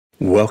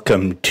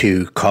Welcome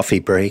to Coffee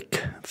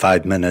Break,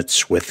 5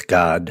 minutes with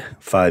God,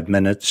 5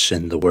 minutes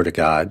in the Word of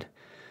God,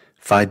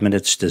 5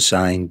 minutes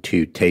designed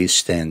to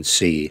taste and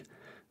see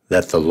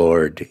that the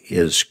Lord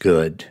is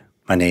good.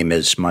 My name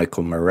is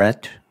Michael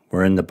Moret.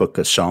 We're in the book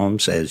of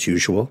Psalms as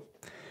usual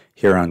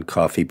here on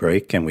Coffee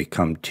Break, and we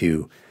come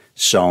to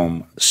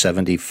Psalm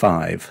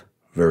 75,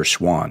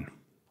 verse 1.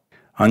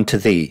 Unto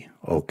thee,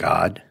 O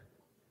God,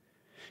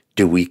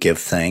 do we give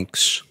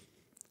thanks.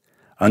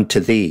 Unto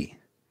thee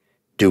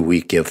do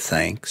we give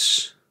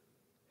thanks,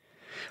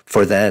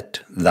 for that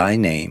thy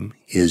name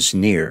is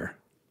near,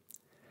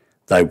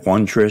 thy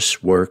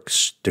wondrous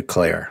works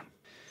declare.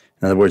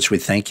 In other words, we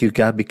thank you,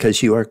 God,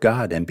 because you are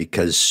God and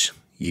because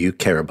you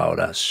care about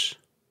us.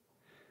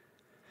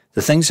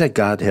 The things that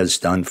God has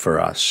done for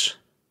us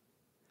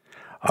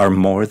are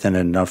more than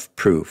enough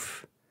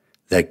proof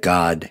that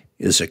God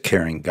is a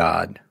caring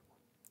God.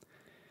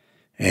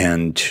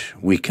 And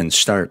we can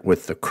start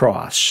with the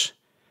cross,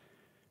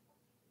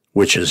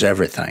 which is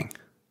everything,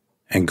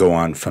 and go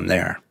on from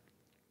there.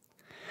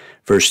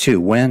 Verse 2,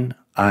 when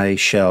I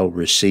shall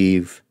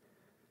receive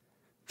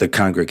the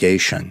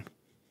congregation,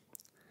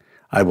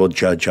 I will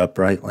judge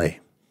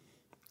uprightly.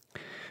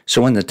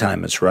 So when the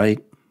time is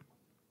right,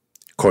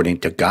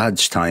 according to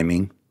God's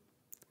timing,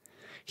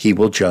 he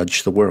will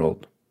judge the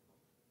world.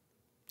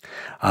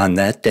 On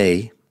that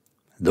day,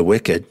 the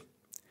wicked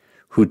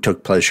who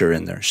took pleasure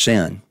in their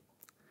sin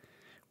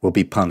will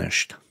be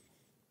punished.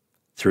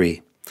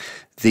 3,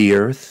 the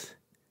earth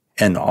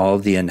and all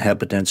the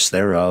inhabitants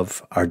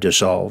thereof are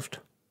dissolved.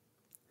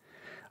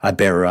 I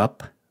bear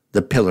up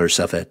the pillars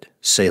of it,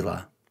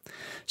 Selah.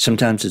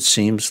 Sometimes it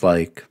seems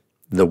like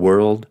the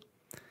world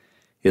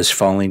is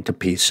falling to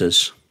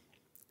pieces.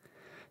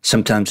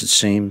 Sometimes it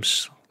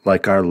seems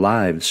like our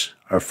lives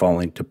are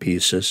falling to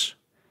pieces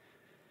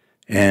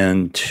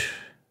and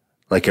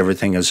like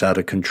everything is out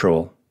of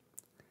control.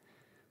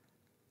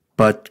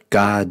 But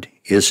God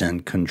is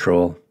in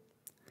control,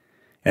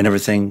 and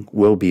everything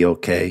will be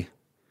okay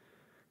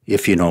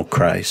if you know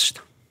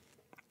Christ.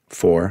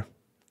 4,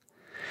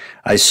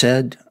 I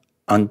said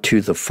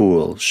unto the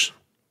fools,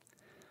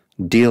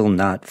 deal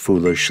not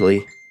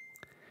foolishly,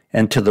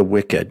 and to the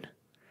wicked,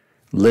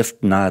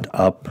 lift not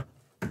up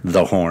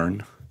the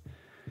horn.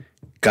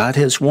 God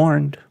has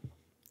warned,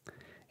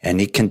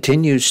 and he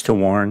continues to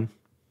warn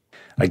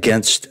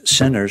against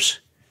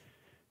sinners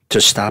to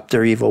stop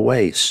their evil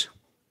ways.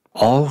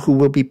 All who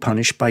will be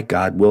punished by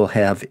God will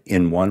have,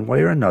 in one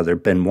way or another,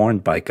 been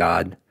warned by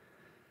God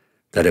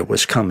that it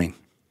was coming.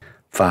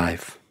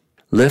 5,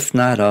 lift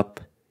not up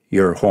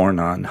your horn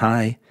on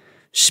high,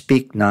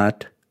 speak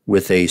not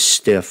with a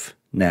stiff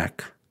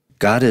neck.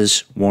 God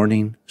is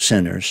warning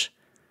sinners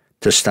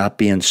to stop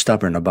being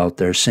stubborn about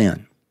their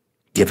sin.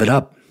 Give it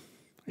up,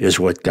 is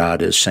what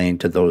God is saying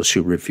to those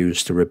who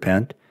refuse to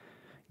repent.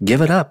 Give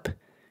it up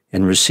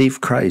and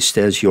receive Christ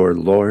as your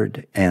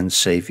Lord and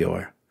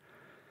Savior,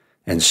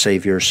 and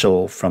save your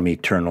soul from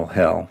eternal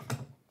hell.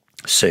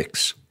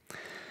 6,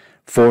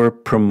 for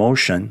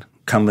promotion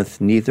cometh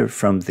neither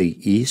from the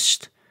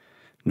east,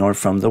 nor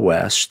from the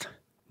west,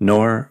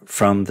 nor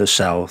from the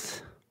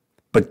south.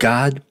 But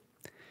God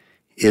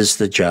is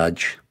the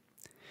judge.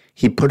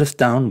 He putteth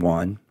down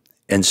one,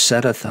 and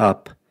setteth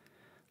up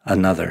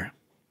another.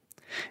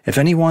 If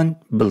anyone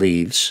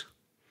believes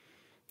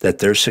that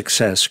their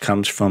success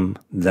comes from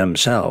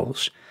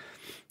themselves,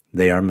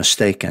 they are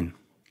mistaken.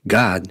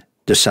 God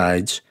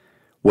decides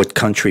what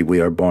country we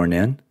are born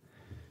in.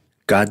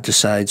 God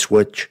decides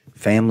which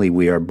family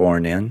we are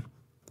born in,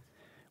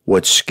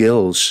 what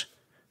skills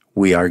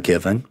we are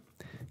given.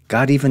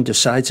 God even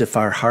decides if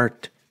our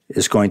heart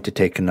is going to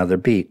take another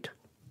beat.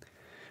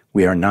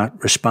 We are not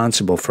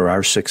responsible for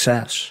our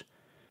success.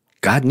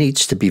 God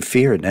needs to be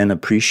feared and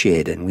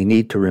appreciated, and we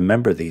need to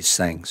remember these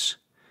things.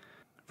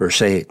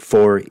 Verse 8,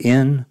 for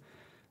in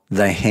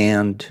the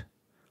hand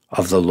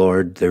of the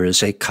Lord there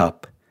is a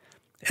cup,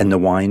 and the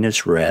wine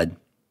is red.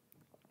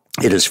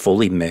 It is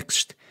fully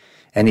mixed,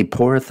 and he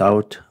poureth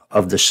out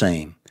of the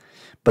same.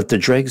 But the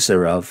dregs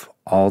thereof,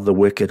 all the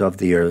wicked of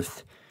the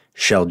earth,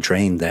 shall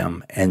drain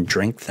them and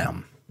drink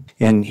them.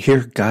 And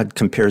here God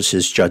compares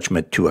his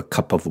judgment to a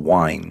cup of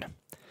wine.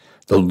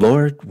 The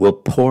Lord will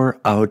pour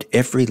out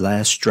every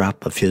last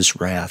drop of his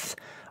wrath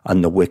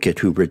on the wicked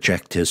who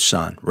reject his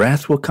Son.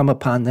 Wrath will come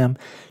upon them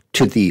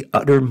to the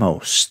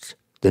uttermost,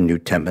 the New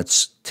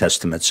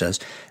Testament says.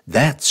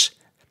 That's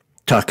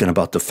talking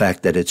about the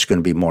fact that it's going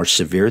to be more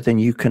severe than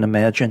you can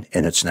imagine,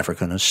 and it's never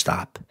going to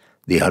stop.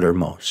 The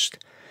uttermost.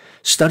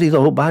 Study the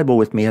whole Bible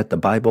with me at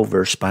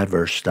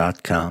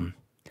thebibleversebyverse.com.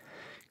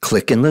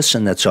 Click and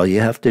listen. That's all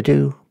you have to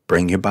do.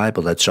 Bring your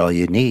Bible. That's all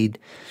you need.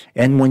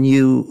 And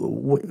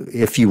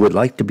if you would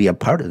like to be a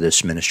part of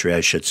this ministry,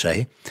 I should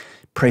say,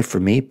 pray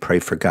for me, pray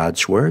for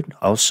God's Word.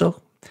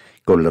 Also,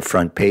 go to the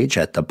front page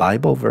at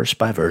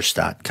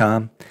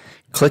thebibleversebyverse.com.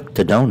 Click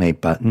the donate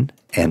button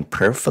and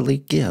prayerfully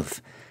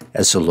give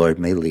as the Lord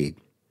may lead.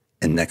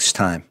 And next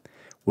time,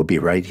 we'll be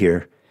right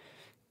here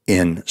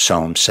in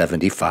Psalm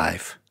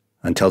 75.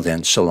 Until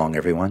then, so long,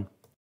 everyone.